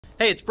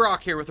Hey, it's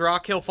Brock here with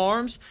Rock Hill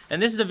Farms,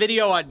 and this is a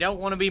video I don't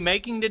want to be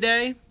making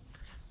today,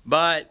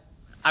 but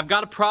I've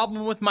got a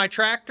problem with my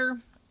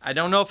tractor. I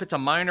don't know if it's a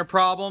minor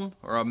problem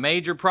or a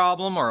major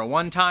problem or a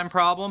one-time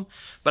problem,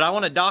 but I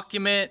want to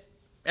document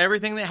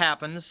everything that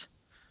happens.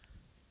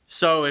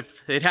 So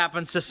if it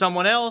happens to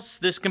someone else,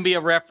 this can be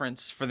a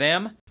reference for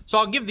them. So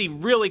I'll give the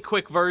really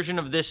quick version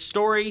of this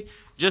story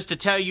just to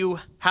tell you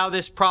how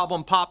this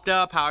problem popped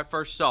up, how I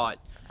first saw it.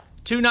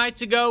 2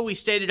 nights ago, we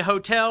stayed at a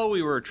hotel.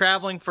 We were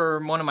traveling for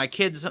one of my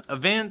kids'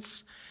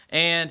 events,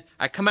 and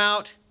I come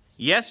out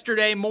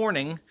yesterday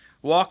morning,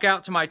 walk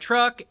out to my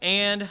truck,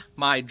 and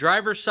my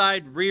driver's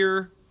side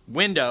rear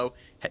window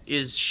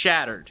is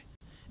shattered.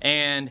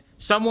 And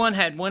someone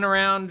had went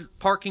around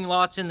parking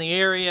lots in the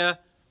area,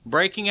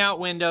 breaking out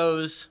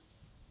windows,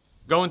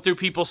 going through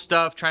people's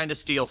stuff, trying to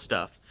steal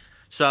stuff.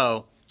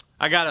 So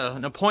I got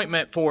an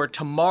appointment for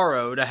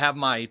tomorrow to have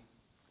my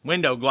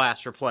window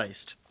glass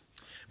replaced.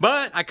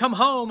 But I come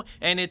home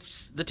and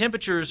the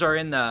temperatures are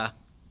in the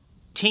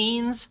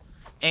teens,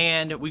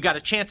 and we got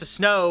a chance of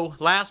snow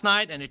last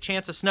night and a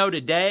chance of snow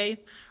today. I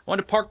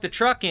wanted to park the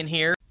truck in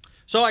here.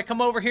 So I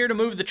come over here to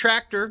move the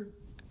tractor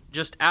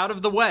just out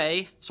of the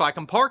way so I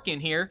can park in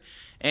here.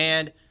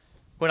 And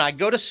when I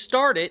go to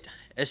start it,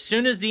 as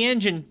soon as the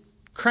engine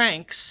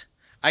cranks,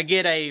 I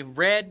get a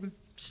red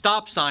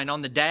stop sign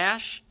on the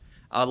dash,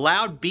 a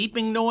loud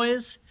beeping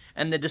noise,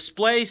 and the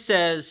display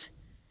says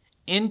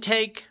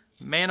intake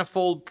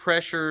manifold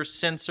pressure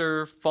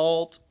sensor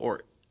fault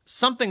or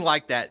something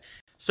like that.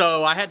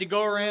 So I had to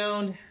go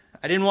around.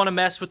 I didn't want to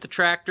mess with the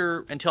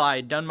tractor until I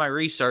had done my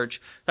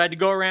research. So I had to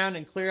go around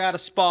and clear out a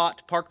spot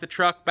to park the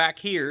truck back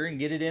here and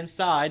get it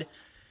inside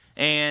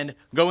and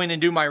go in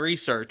and do my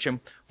research. And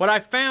what I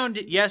found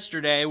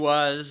yesterday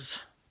was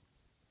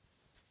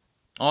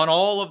on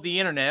all of the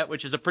internet,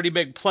 which is a pretty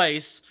big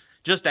place,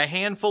 just a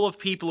handful of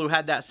people who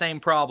had that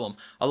same problem.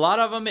 A lot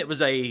of them, it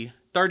was a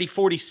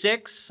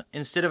 3046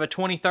 instead of a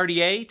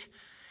 2038,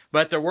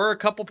 but there were a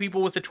couple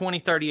people with the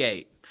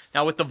 2038.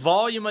 Now with the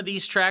volume of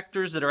these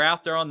tractors that are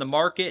out there on the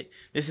market,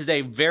 this is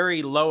a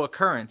very low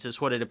occurrence is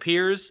what it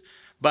appears,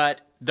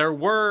 but there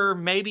were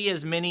maybe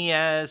as many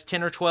as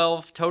 10 or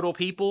 12 total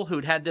people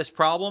who'd had this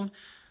problem.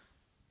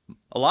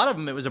 A lot of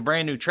them, it was a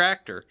brand new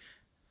tractor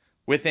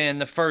within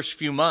the first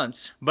few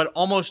months, but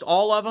almost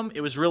all of them,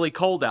 it was really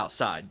cold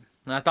outside.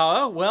 And I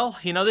thought, oh, well,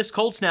 you know, this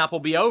cold snap will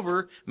be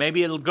over.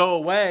 Maybe it'll go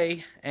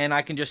away and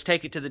I can just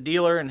take it to the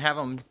dealer and have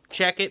them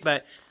check it.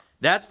 But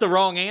that's the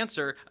wrong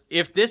answer.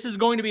 If this is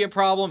going to be a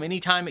problem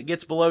anytime it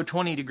gets below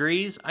 20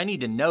 degrees, I need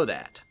to know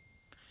that.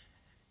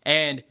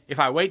 And if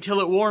I wait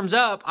till it warms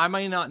up, I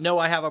may not know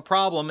I have a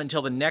problem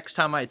until the next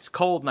time it's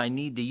cold and I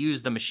need to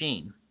use the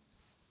machine.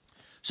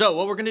 So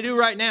what we're going to do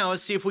right now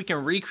is see if we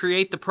can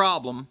recreate the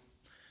problem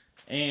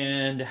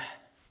and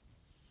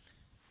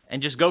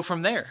just go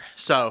from there.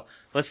 So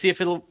let's see if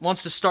it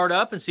wants to start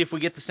up and see if we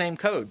get the same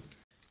code.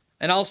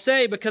 And I'll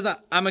say, because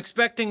I'm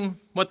expecting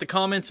what the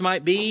comments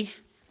might be,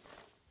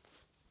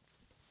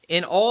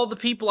 in all the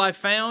people I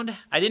found,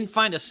 I didn't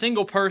find a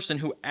single person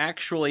who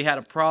actually had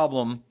a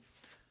problem,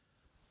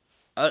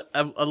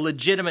 a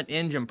legitimate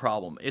engine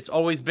problem. It's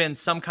always been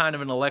some kind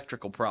of an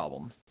electrical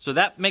problem. So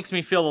that makes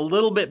me feel a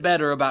little bit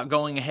better about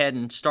going ahead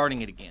and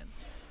starting it again.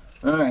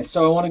 All right,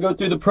 so I want to go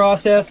through the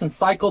process and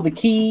cycle the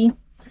key.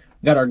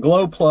 Got our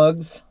glow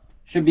plugs.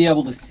 Should be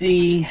able to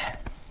see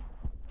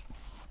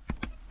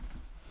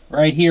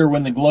right here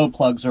when the glow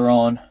plugs are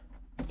on.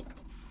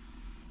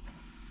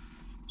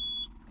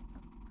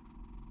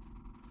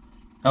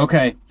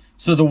 Okay,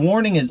 so the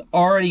warning is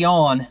already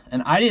on,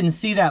 and I didn't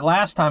see that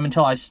last time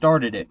until I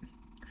started it.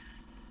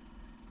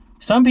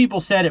 Some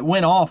people said it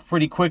went off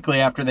pretty quickly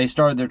after they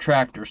started their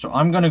tractor, so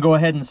I'm going to go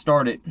ahead and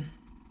start it.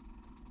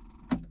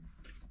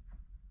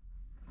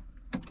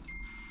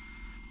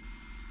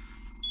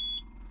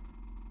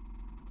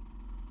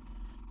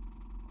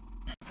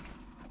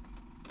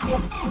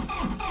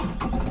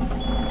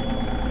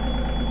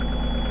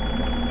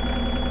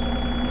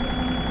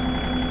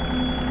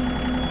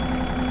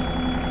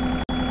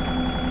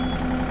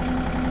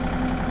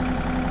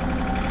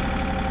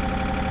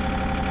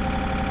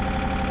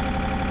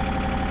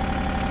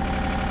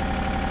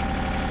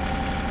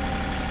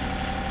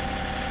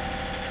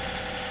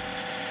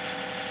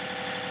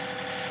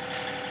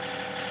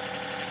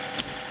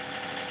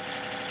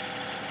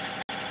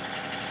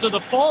 So the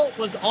fault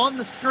was on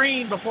the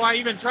screen before I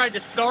even tried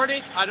to start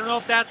it. I don't know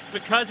if that's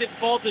because it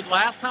faulted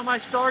last time I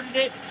started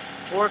it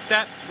or if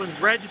that was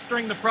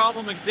registering the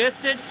problem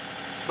existed.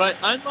 But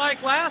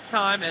unlike last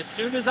time, as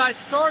soon as I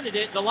started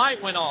it, the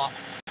light went off.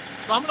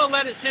 So I'm gonna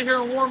let it sit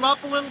here and warm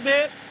up a little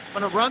bit.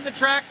 I'm gonna run the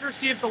tractor,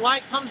 see if the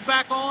light comes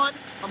back on.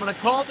 I'm gonna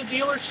call the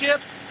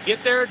dealership,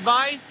 get their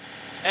advice,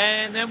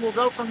 and then we'll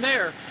go from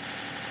there.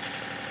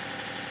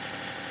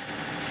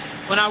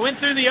 When I went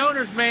through the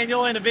owner's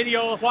manual in a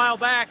video a while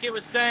back, it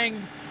was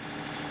saying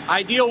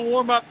ideal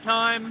warm-up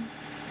time.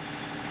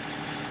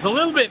 It's a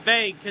little bit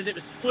vague because it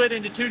was split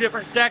into 2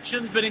 different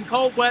sections, but in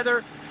cold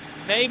weather,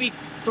 maybe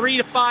 3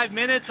 to 5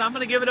 minutes. I'm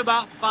going to give it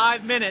about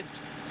 5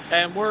 minutes,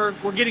 and we're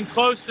getting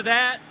close to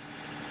that.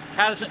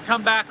 hasn't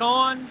come back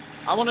on.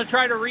 I want to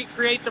try to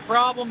recreate the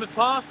problem if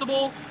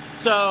possible.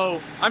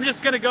 So I'm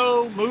just gonna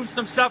go move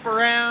some stuff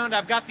around.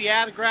 I've got the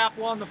add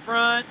grapple on the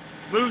front,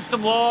 move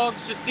some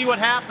logs, just see what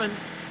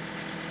happens.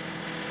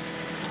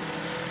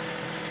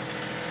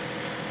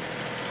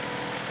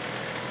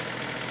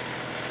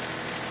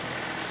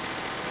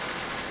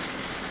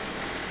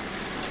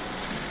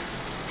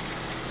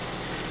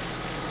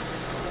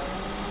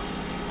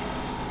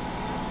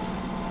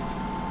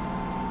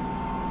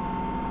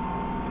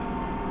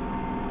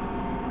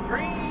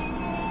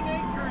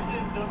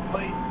 The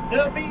place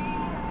to be.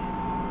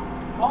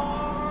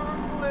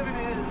 Farm living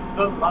is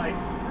the life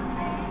for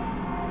me.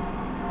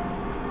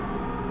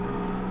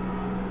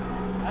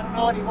 I don't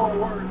know any more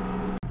words.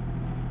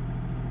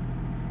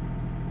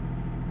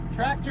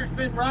 Tractor's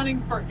been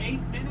running for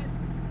 8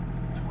 minutes,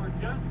 and we're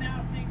just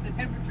now seeing the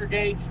temperature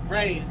gauge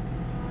raised.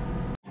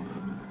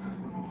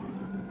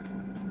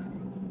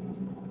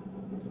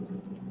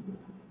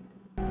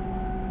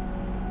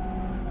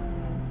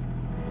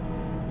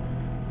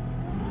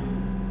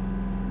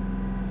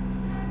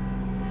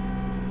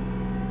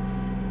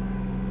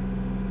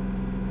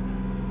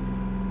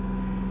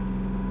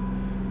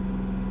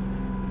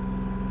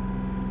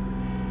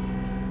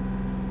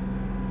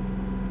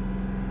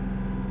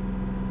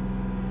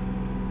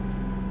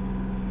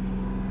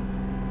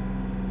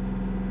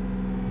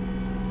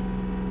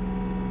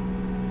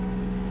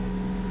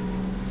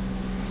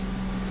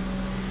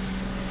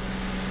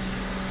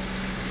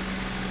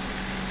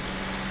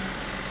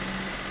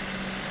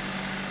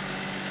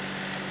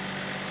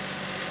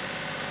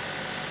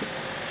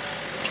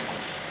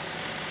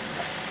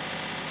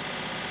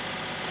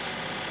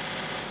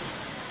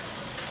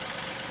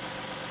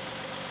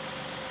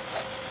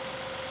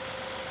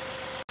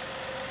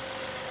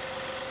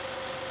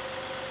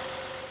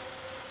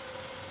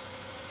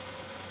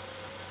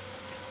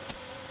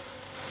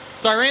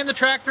 So I ran the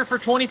tractor for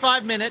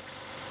 25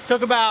 minutes.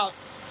 Took about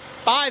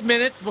 5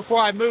 minutes before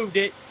I moved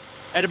it.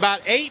 At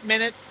about 8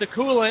 minutes, the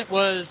coolant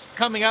was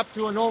coming up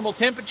to a normal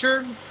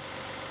temperature.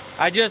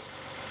 I just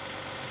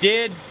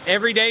did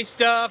everyday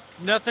stuff,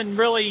 nothing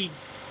really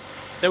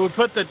that would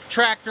put the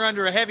tractor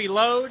under a heavy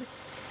load,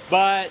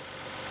 but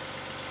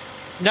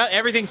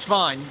everything's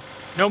fine.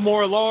 No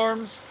more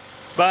alarms,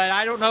 but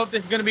I don't know if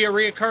this is going to be a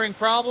reoccurring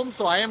problem,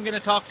 so I am going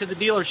to talk to the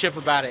dealership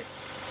about it.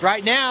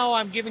 Right now,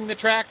 I'm giving the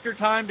tractor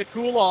time to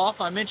cool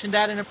off. I mentioned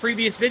that in a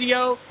previous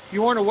video. If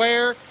you weren't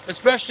aware,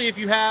 especially if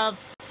you have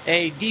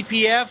a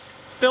DPF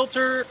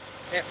filter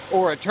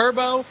or a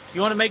turbo,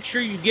 you want to make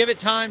sure you give it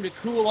time to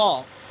cool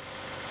off.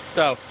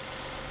 So,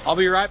 I'll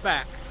be right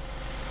back.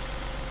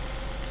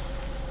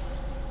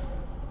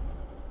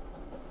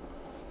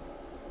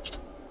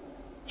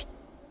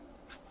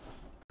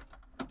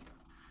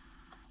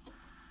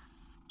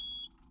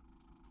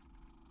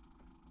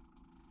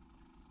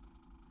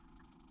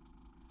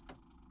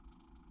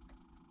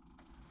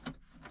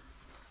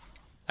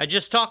 I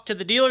just talked to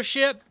the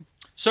dealership.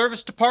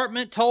 Service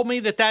department told me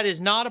that that is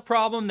not a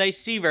problem they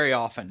see very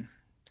often.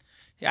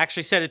 They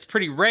actually said it's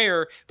pretty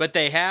rare, but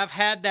they have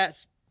had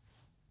that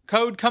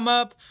code come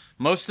up.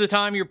 Most of the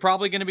time, you're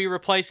probably going to be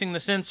replacing the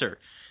sensor.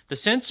 The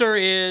sensor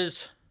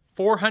is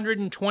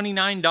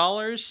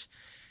 $429.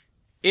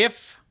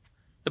 If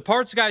the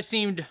parts guy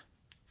seemed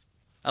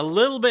a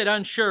little bit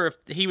unsure if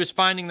he was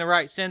finding the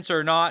right sensor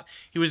or not,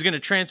 he was going to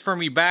transfer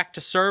me back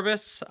to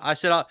service. I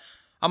said,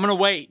 I'm going to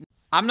wait.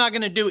 I'm not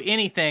going to do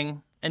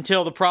anything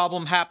until the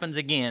problem happens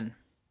again.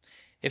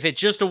 If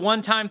it's just a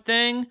one-time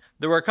thing,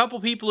 there were a couple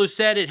people who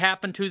said it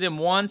happened to them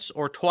once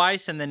or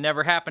twice and then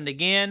never happened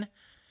again,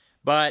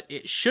 but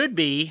it should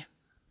be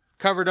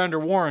covered under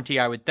warranty,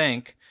 I would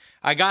think.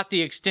 I got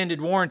the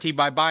extended warranty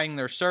by buying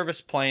their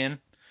service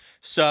plan,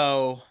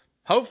 so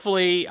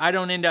hopefully I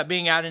don't end up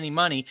being out any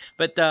money.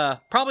 But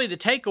probably the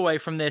takeaway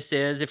from this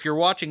is, if you're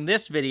watching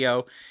this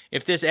video,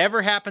 if this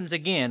ever happens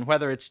again,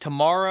 whether it's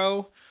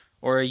tomorrow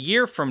or a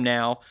year from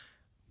now,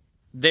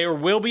 there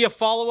will be a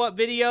follow-up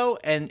video,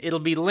 and it'll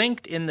be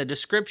linked in the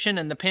description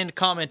and the pinned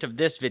comment of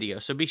this video,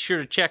 so be sure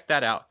to check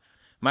that out.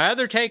 My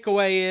other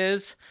takeaway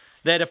is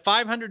that a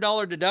 $500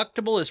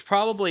 deductible is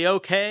probably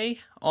okay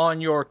on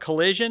your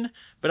collision,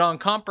 but on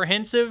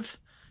comprehensive,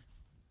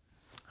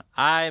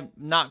 I'm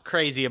not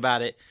crazy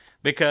about it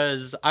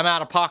because I'm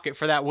out of pocket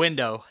for that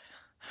window.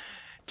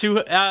 So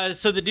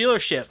the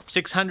dealership,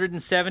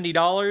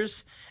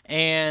 $670,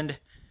 and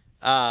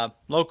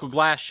local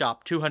glass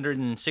shop,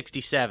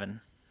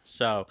 $267.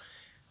 So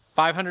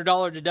 $500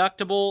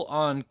 deductible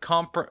on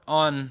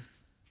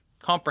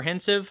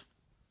comprehensive,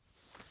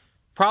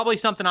 probably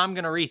something I'm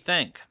going to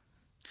rethink.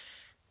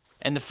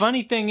 And the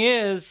funny thing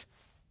is,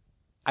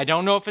 I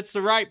don't know if it's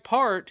the right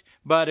part,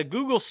 but a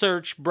Google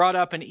search brought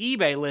up an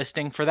eBay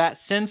listing for that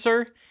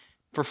sensor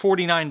for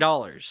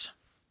 $49.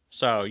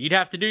 So you'd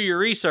have to do your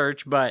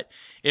research, but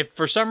if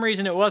for some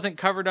reason it wasn't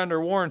covered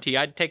under warranty,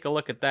 I'd take a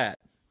look at that.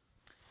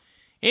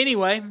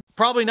 Anyway,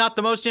 probably not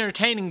the most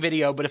entertaining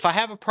video, but if I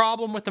have a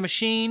problem with the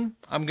machine,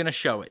 I'm going to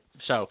show it.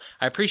 So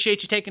I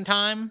appreciate you taking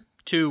time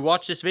to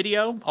watch this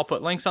video. I'll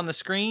put links on the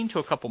screen to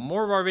a couple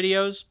more of our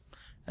videos,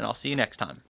 and I'll see you next time.